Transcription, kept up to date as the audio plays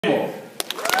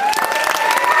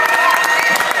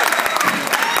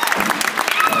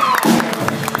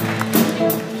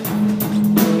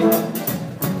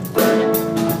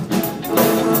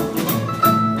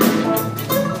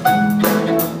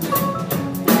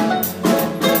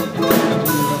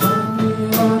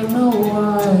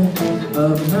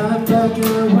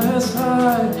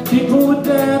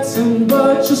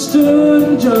stood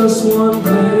in just one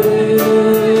place.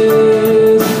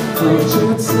 No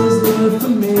chances left for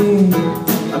me.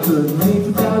 I couldn't leave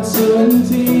without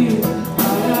certainty. I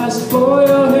asked for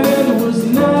your hand, it was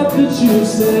not that you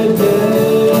said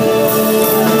yes.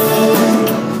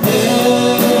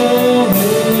 Hey,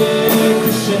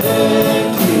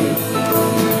 Krishenki,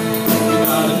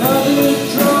 got another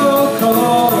draw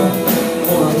call,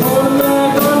 or a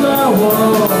photograph on my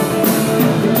wall.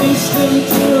 Released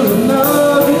until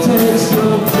another takes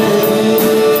your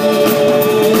place.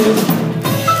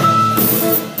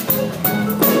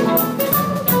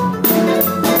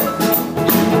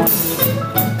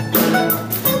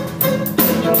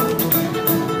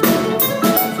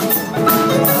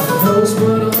 Knows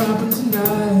what'll happen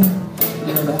tonight.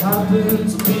 Never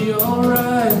happens, will be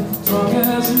alright. As long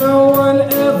as no one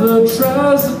ever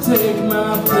tries to take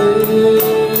my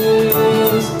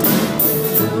place.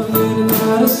 I'm in and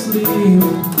out of sleep.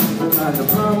 What kind of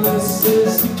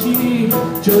promises to keep?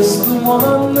 Just the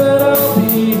one that I'll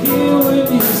be here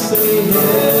when you say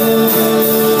yes.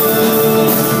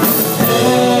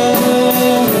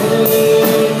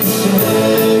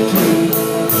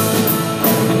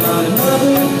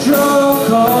 Draw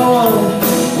call,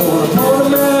 or a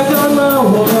photograph on my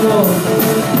wall.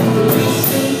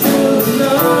 Listen to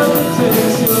another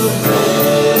takes your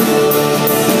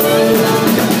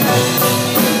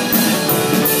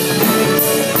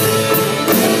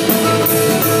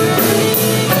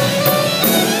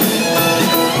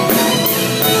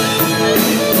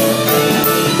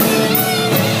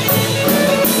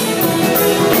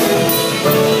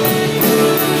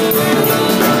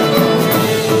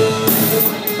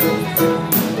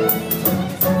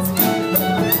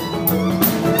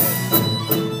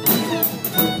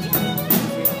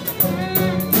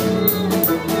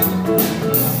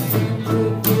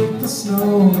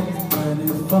when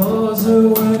it falls or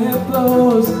when it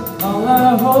blows. All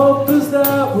I hope is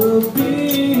that we'll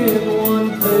be in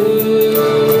one place.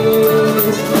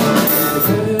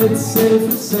 It's safe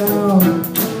and sound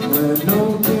where no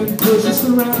one can push us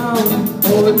around,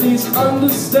 or at least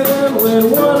understand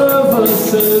when one of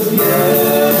us says yes.